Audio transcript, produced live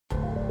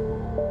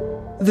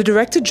The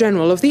Director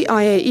General of the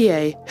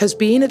IAEA has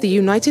been at the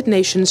United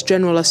Nations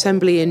General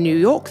Assembly in New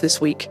York this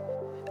week,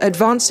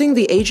 advancing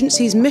the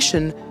agency's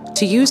mission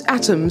to use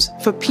atoms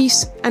for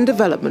peace and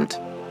development.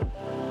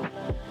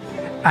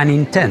 An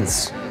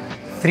intense,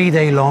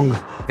 3-day-long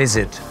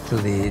visit to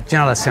the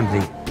General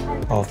Assembly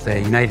of the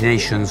United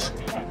Nations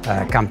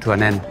come to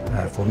an end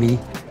for me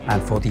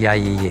and for the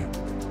IAEA,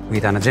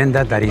 with an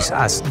agenda that is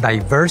as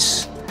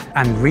diverse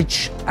and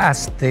rich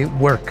as the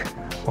work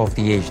of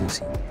the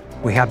agency.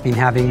 We have been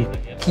having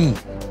key,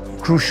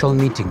 crucial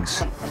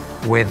meetings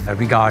with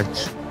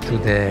regards to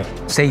the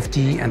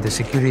safety and the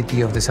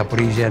security of the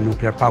Zaporizhzhia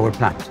nuclear power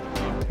plant.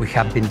 We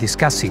have been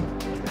discussing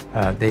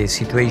the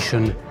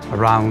situation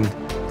around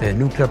the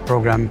nuclear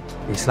program,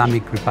 the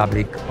Islamic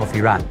Republic of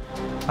Iran.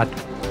 But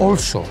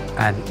also,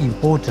 and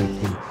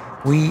importantly,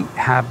 we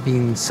have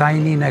been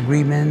signing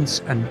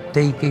agreements and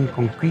taking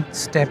concrete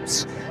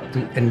steps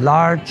to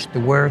enlarge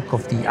the work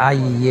of the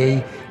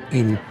IAEA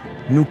in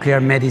nuclear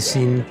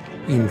medicine,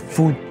 in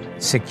food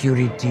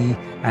security,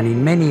 and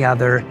in many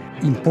other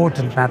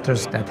important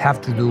matters that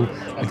have to do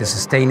with the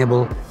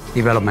Sustainable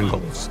Development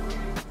Goals.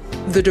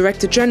 The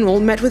Director General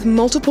met with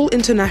multiple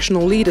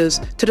international leaders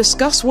to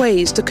discuss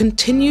ways to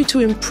continue to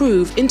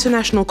improve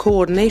international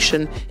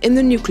coordination in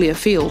the nuclear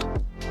field.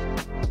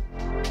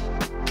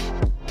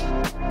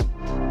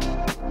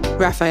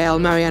 Rafael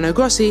Mariano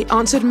Grossi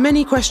answered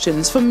many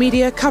questions from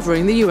media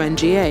covering the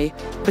UNGA,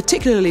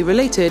 particularly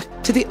related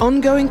to the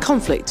ongoing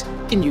conflict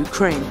in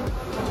Ukraine.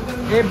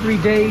 Every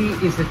day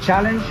is a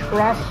challenge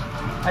for us.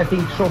 I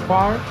think so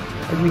far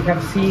we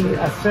have seen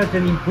a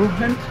certain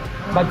improvement,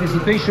 but the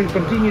situation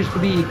continues to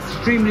be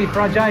extremely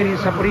fragile in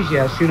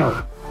Zaporizhzhia, as you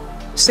know.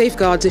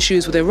 Safeguards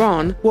issues with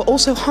Iran were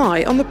also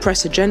high on the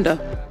press agenda.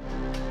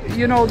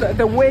 You know,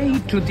 the way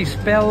to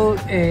dispel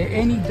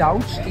any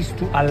doubts is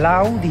to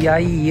allow the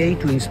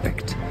IAEA to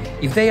inspect.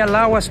 If they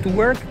allow us to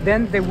work,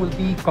 then there will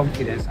be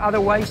confidence.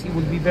 Otherwise, it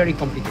will be very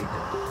complicated.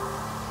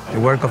 The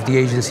work of the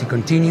agency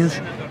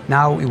continues.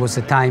 Now it was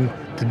the time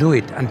to do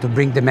it and to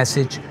bring the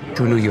message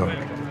to New York.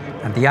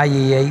 And the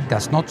IAEA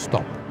does not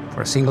stop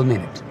for a single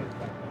minute.